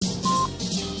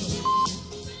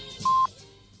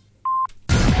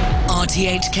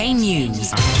RTHK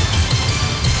News.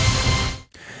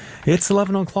 It's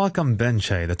 11 o'clock on Ben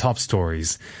Che, the top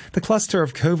stories. The cluster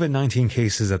of COVID-19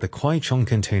 cases at the Kwai Chung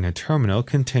Container Terminal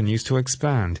continues to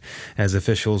expand, as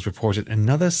officials reported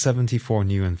another 74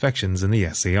 new infections in the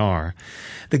SAR.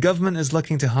 The government is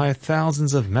looking to hire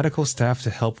thousands of medical staff to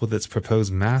help with its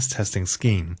proposed mass testing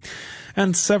scheme.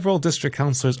 And several district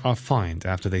councillors are fined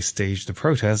after they staged a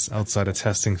protest outside a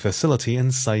testing facility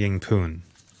in Sai Ying Pun.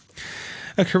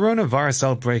 A coronavirus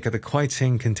outbreak at the Kwai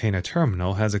Chung Container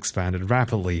Terminal has expanded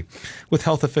rapidly, with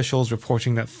health officials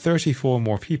reporting that 34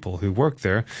 more people who work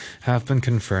there have been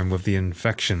confirmed with the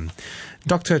infection.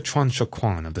 Dr. Chuan Shuk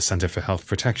Kwan of the Center for Health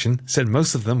Protection said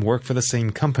most of them work for the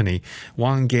same company,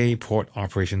 Wanggai Port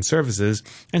Operation Services,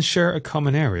 and share a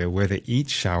common area where they eat,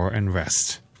 shower and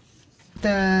rest.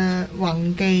 The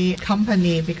Wanggai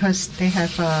company, because they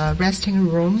have a resting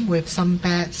room with some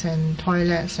beds and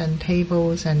toilets and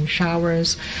tables and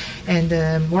showers, and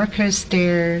the workers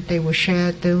there, they will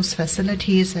share those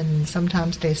facilities, and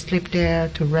sometimes they sleep there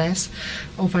to rest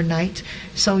overnight.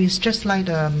 So it's just like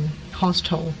a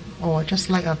hostel, or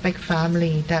just like a big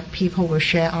family that people will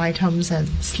share items and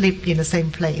sleep in the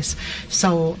same place.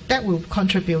 So that will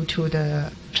contribute to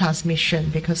the transmission,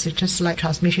 because it's just like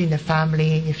transmission in the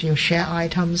family. If you share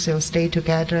items, you'll stay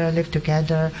together, live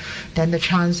together, then the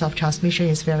chance of transmission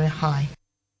is very high.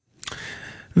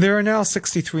 There are now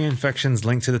 63 infections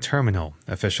linked to the terminal.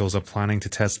 Officials are planning to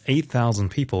test 8,000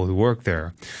 people who work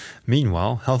there.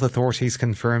 Meanwhile, health authorities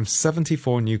confirmed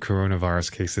 74 new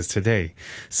coronavirus cases today,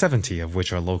 70 of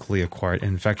which are locally acquired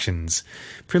infections.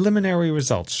 Preliminary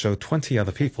results show 20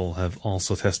 other people have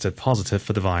also tested positive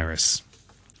for the virus.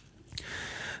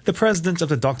 The president of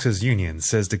the Doctors' Union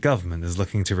says the government is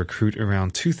looking to recruit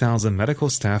around 2,000 medical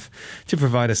staff to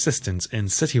provide assistance in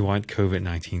citywide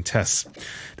COVID-19 tests.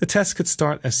 The tests could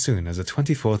start as soon as the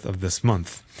 24th of this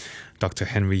month. Dr.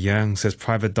 Henry Yang says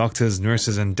private doctors,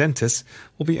 nurses and dentists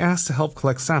will be asked to help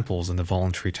collect samples in the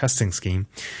voluntary testing scheme,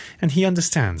 and he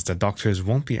understands that doctors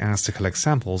won't be asked to collect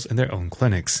samples in their own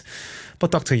clinics. But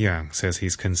Dr. Yang says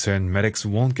he's concerned medics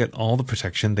won't get all the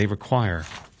protection they require.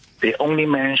 They only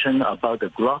mention about the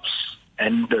gloves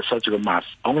and the surgical mask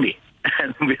only.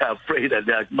 And we are afraid that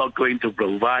they are not going to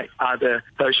provide other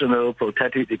personal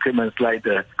protective equipment like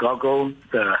the goggles,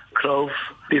 the clothes.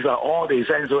 These are all the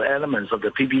essential elements of the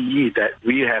PPE that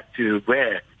we have to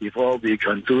wear before we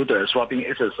can do the swabbing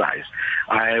exercise.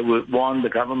 I would warn the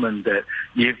government that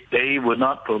if they would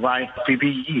not provide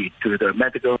PPE to the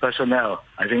medical personnel,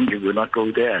 I think they will not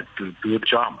go there to do the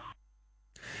job.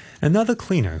 Another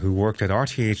cleaner who worked at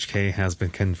RTHK has been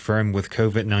confirmed with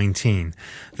COVID-19.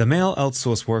 The male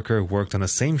outsourced worker worked on the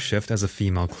same shift as a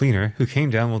female cleaner who came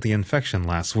down with the infection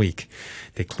last week.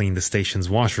 They cleaned the station's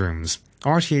washrooms.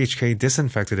 RTHK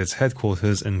disinfected its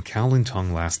headquarters in Kowloon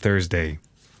Tong last Thursday.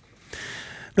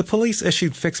 The police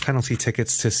issued fixed penalty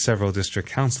tickets to several district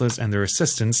councillors and their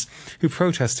assistants who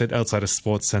protested outside a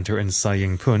sports centre in Sai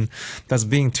Ying Pun that's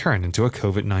being turned into a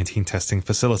COVID-19 testing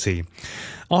facility.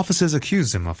 Officers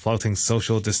accused them of flouting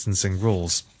social distancing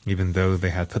rules, even though they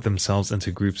had put themselves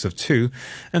into groups of 2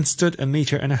 and stood 1.5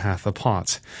 meters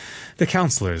apart. The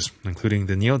councillors, including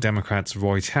the Neo Democrats'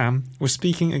 Roy Tam, were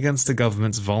speaking against the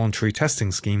government's voluntary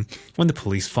testing scheme when the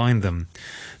police fined them.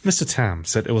 Mr. Tam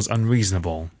said it was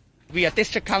unreasonable. We are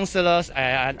district councillors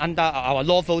and under our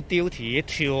lawful duty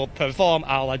to perform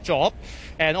our job.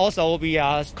 And also we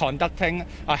are conducting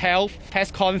a health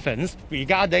press conference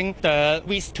regarding the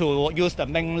risk to use the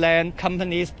mainland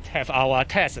companies to have our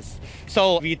tests.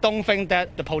 So we don't think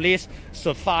that the police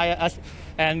should fire us.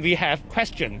 And we have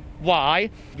questioned why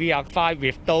we are fined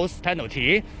with those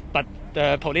penalties, but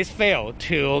the police failed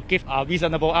to give a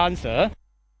reasonable answer.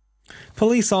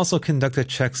 Police also conducted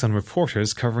checks on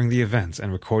reporters covering the event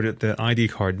and recorded their ID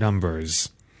card numbers.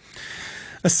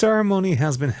 A ceremony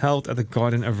has been held at the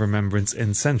Garden of Remembrance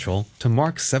in Central to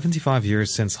mark 75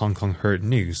 years since Hong Kong heard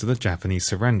news of the Japanese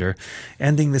surrender,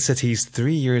 ending the city's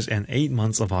 3 years and 8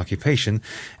 months of occupation,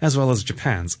 as well as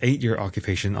Japan's 8-year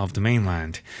occupation of the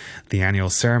mainland. The annual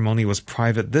ceremony was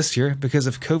private this year because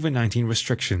of COVID-19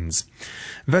 restrictions.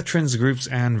 Veterans groups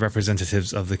and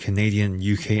representatives of the Canadian,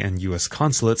 UK and US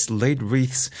consulates laid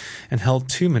wreaths and held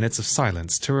 2 minutes of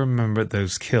silence to remember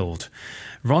those killed.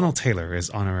 Ronald Taylor is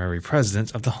honorary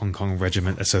president of the Hong Kong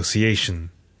Regiment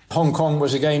Association. Hong Kong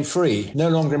was again free, no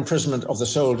longer imprisonment of the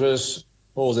soldiers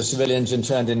or the civilians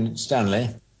interned in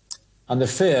Stanley, and the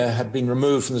fear had been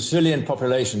removed from the civilian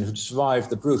population who'd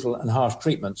survived the brutal and harsh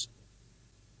treatments.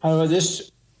 However,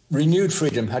 this renewed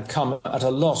freedom had come at a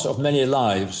loss of many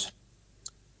lives.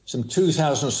 Some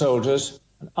 2,000 soldiers,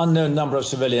 an unknown number of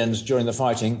civilians during the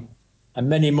fighting, and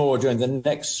many more during the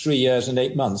next 3 years and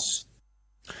 8 months.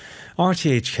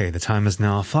 RTHK, the time is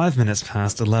now 5 minutes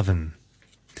past 11.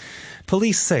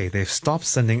 Police say they've stopped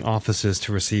sending officers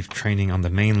to receive training on the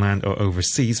mainland or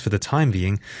overseas for the time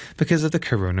being because of the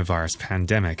coronavirus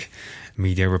pandemic.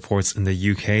 Media reports in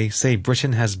the UK say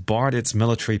Britain has barred its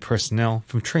military personnel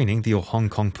from training the Hong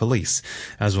Kong police,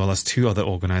 as well as 2 other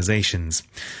organisations.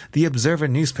 The Observer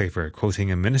newspaper, quoting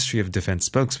a Ministry of Defence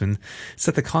spokesman,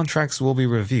 said the contracts will be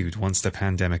reviewed once the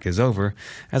pandemic is over,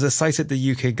 as it cited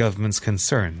the UK government's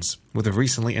concerns with a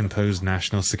recently imposed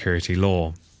national security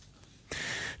law.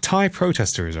 Thai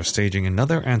protesters are staging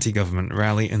another anti-government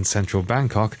rally in central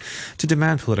Bangkok to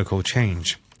demand political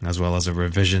change, as well as a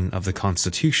revision of the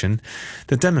constitution.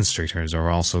 The demonstrators are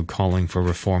also calling for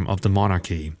reform of the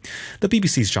monarchy. The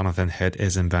BBC's Jonathan Head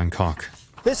is in Bangkok.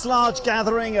 This large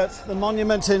gathering at the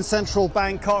monument in central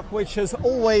Bangkok, which has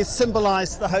always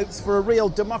symbolised the hopes for a real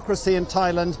democracy in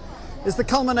Thailand, is the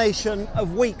culmination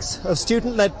of weeks of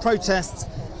student-led protests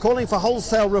calling for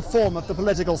wholesale reform of the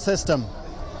political system.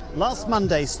 Last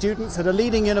Monday, students at a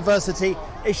leading university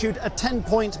issued a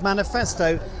 10-point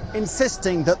manifesto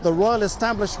insisting that the royal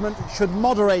establishment should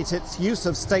moderate its use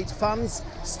of state funds,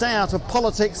 stay out of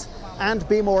politics and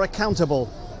be more accountable.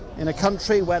 In a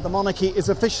country where the monarchy is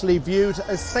officially viewed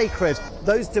as sacred,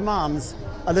 those demands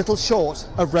are little short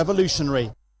of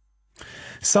revolutionary.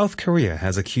 South Korea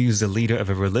has accused the leader of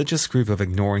a religious group of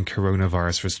ignoring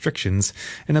coronavirus restrictions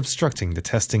and obstructing the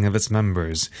testing of its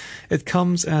members. It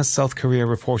comes as South Korea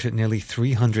reported nearly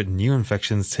 300 new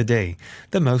infections today,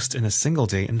 the most in a single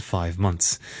day in 5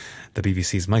 months. The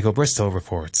BBC's Michael Bristow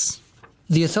reports.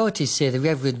 The authorities say the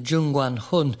Reverend Jung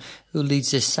Wan-hun, who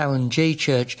leads the Saeunjae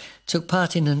Church, took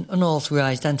part in an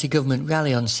unauthorised anti-government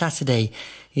rally on Saturday.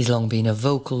 He's long been a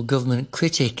vocal government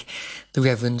critic. The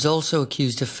Reverend's also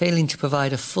accused of failing to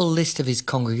provide a full list of his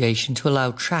congregation to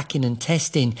allow tracking and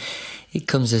testing. It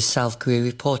comes as South Korea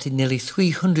reported nearly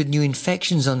 300 new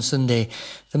infections on Sunday,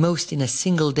 the most in a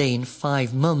single day in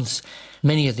 5 months.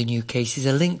 Many of the new cases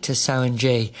are linked to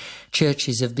Saeunjae.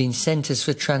 Churches have been centres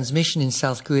for transmission in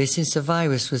South Korea since the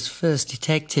virus was first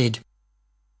detected.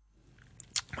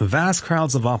 Vast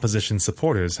crowds of opposition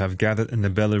supporters have gathered in the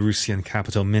Belarusian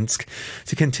capital Minsk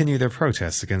to continue their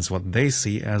protests against what they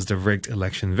see as the rigged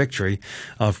election victory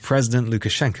of President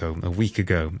Lukashenko a week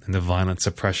ago and the violent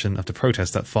suppression of the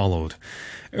protest that followed.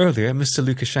 Earlier, Mr.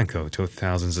 Lukashenko told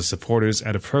thousands of supporters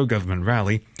at a pro-government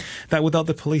rally that without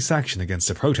the police action against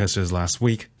the protesters last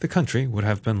week, the country would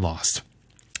have been lost.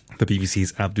 The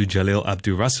BBC's Abdul-Jalil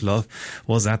Abdurasulov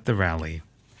was at the rally.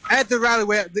 At the rally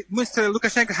where Mr.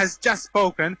 Lukashenko has just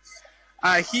spoken,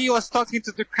 he was talking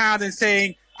to the crowd and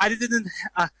saying, I didn't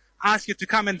ask you to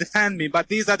come and defend me, but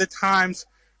these are the times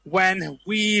when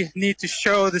we need to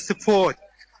show the support.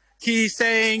 He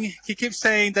keeps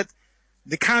saying that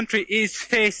the country is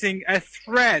facing a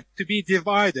threat to be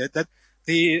divided, that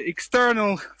the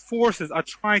external forces are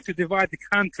trying to divide the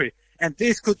country, and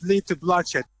this could lead to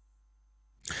bloodshed.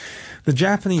 The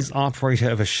Japanese operator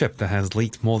of a ship that has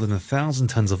leaked more than 1,000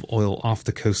 tons of oil off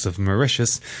the coast of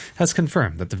Mauritius has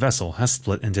confirmed that the vessel has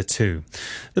split into 2.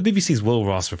 The BBC's Will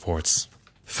Ross reports.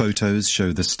 Photos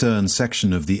show the stern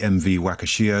section of the MV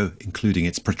Wakashio, including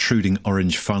its protruding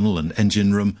orange funnel and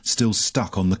engine room, still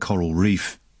stuck on the coral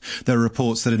reef. There are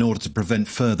reports that in order to prevent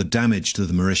further damage to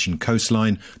the Mauritian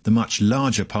coastline, the much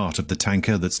larger part of the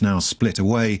tanker that's now split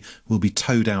away will be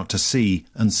towed out to sea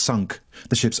and sunk.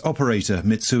 The ship's operator,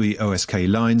 Mitsui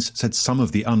OSK Lines, said some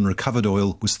of the unrecovered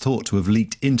oil was thought to have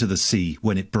leaked into the sea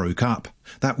when it broke up.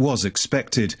 That was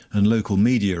expected, and local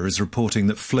media is reporting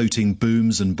that floating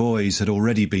booms and buoys had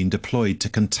already been deployed to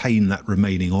contain that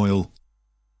remaining oil.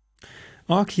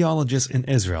 Archaeologists in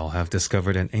Israel have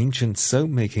discovered an ancient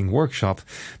soap-making workshop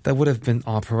that would have been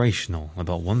operational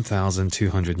about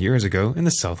 1,200 years ago in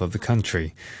the south of the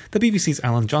country. The BBC's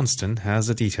Alan Johnston has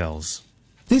the details.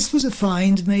 This was a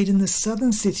find made in the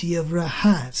southern city of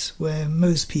Rahat, where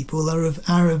most people are of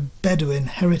Arab Bedouin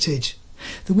heritage.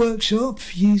 The workshop,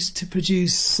 used to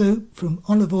produce soap from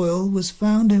olive oil, was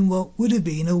found in what would have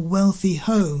been a wealthy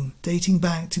home dating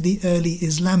back to the early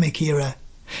Islamic era.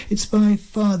 It's by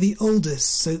far the oldest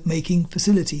soap-making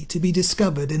facility to be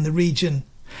discovered in the region,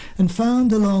 and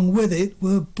found along with it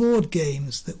were board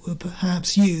games that were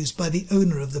perhaps used by the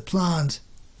owner of the plant.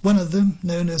 One of them,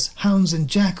 known as Hounds and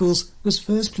Jackals, was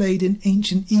first played in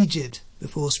ancient Egypt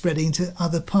before spreading to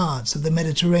other parts of the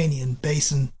Mediterranean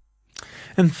basin.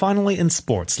 And finally, in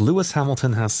sports, Lewis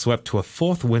Hamilton has swept to a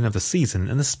 4th win of the season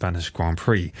in the Spanish Grand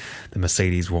Prix. The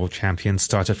Mercedes world champion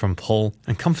started from pole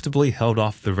and comfortably held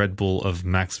off the Red Bull of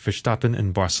Max Verstappen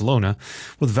in Barcelona,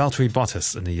 with Valtteri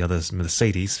Bottas and the other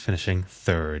Mercedes finishing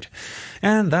 3rd.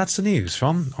 And that's the news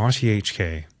from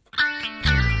RTHK.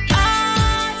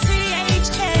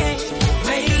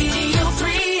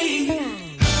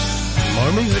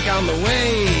 More music on the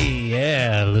way.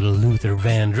 Yeah, little Luther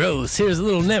Vandross. Here's a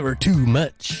little Never Too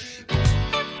Much.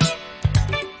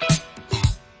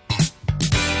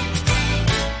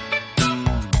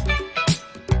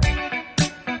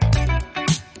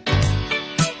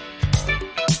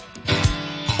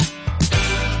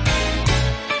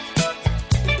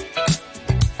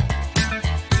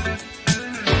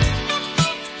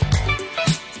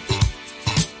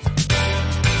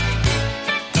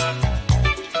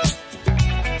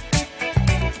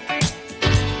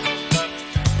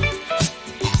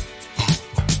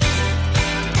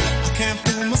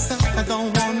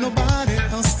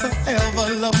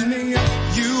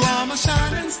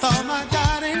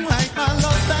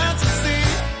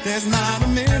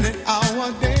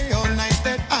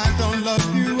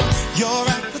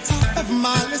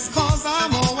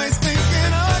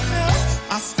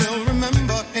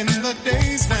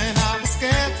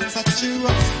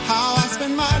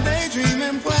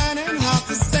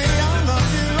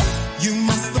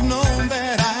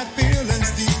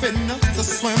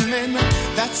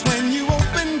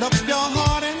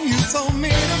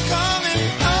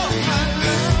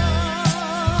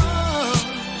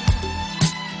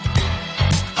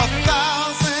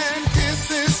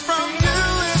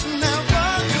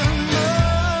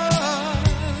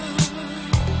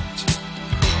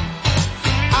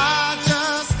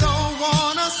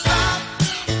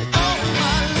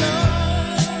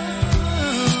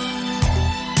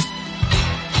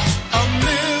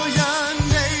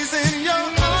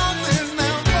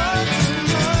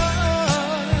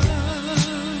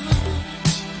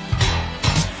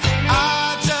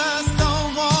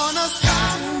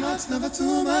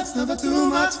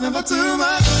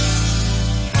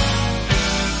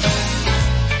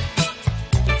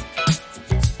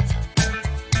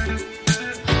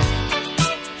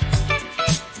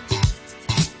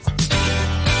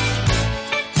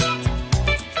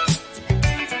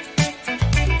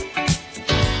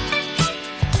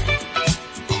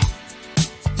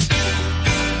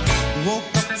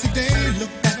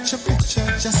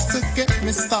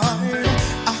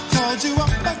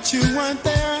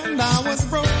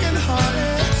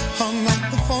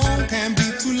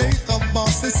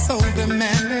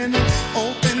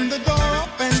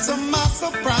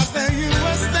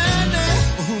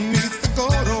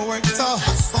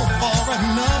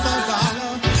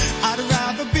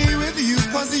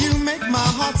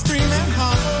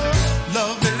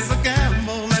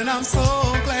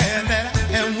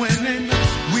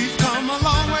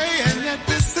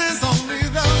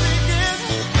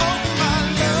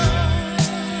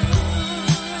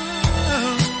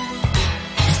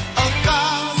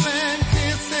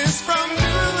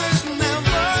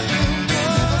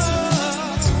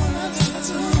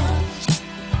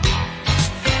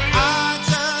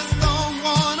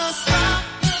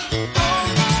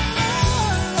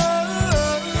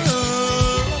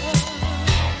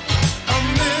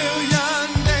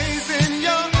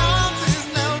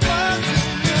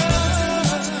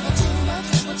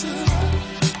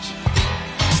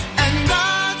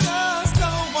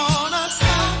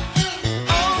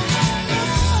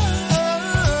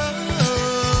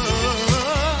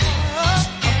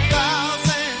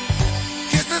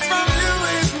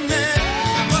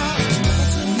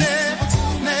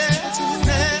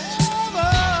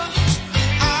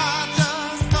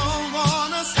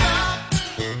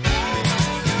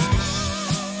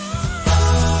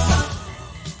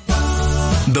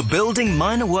 The Building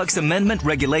Minor Works Amendment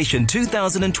Regulation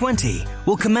 2020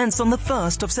 will commence on the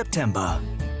 1st of September.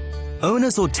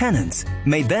 Owners or tenants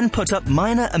may then put up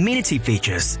minor amenity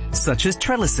features such as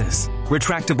trellises,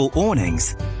 retractable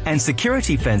awnings, and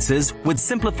security fences with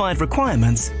simplified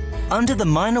requirements under the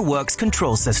Minor Works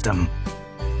Control System.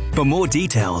 For more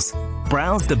details,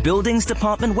 browse the Buildings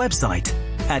Department website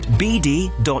at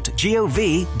bd.gov.hk.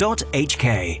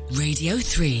 Radio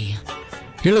 3.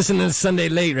 You're listening to Sunday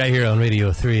Late right here on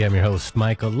Radio 3. I'm your host,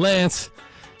 Michael Lance.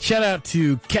 Shout out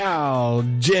to Cal,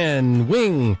 Jen,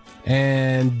 Wing,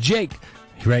 and Jake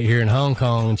right here in Hong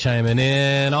Kong chiming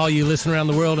in. All you listening around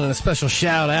the world, and a special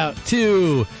shout out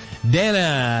to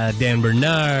Dana, Dan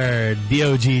Bernard,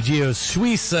 DOG, Gio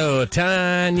Suizo,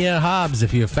 Tanya Hobbs,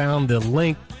 if you found the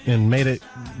link and made it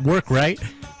work right.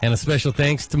 And a special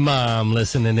thanks to Mom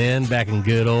listening in back in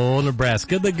good old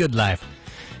Nebraska, the good life.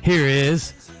 Here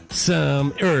is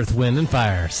some Earth, Wind, and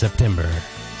Fire, September.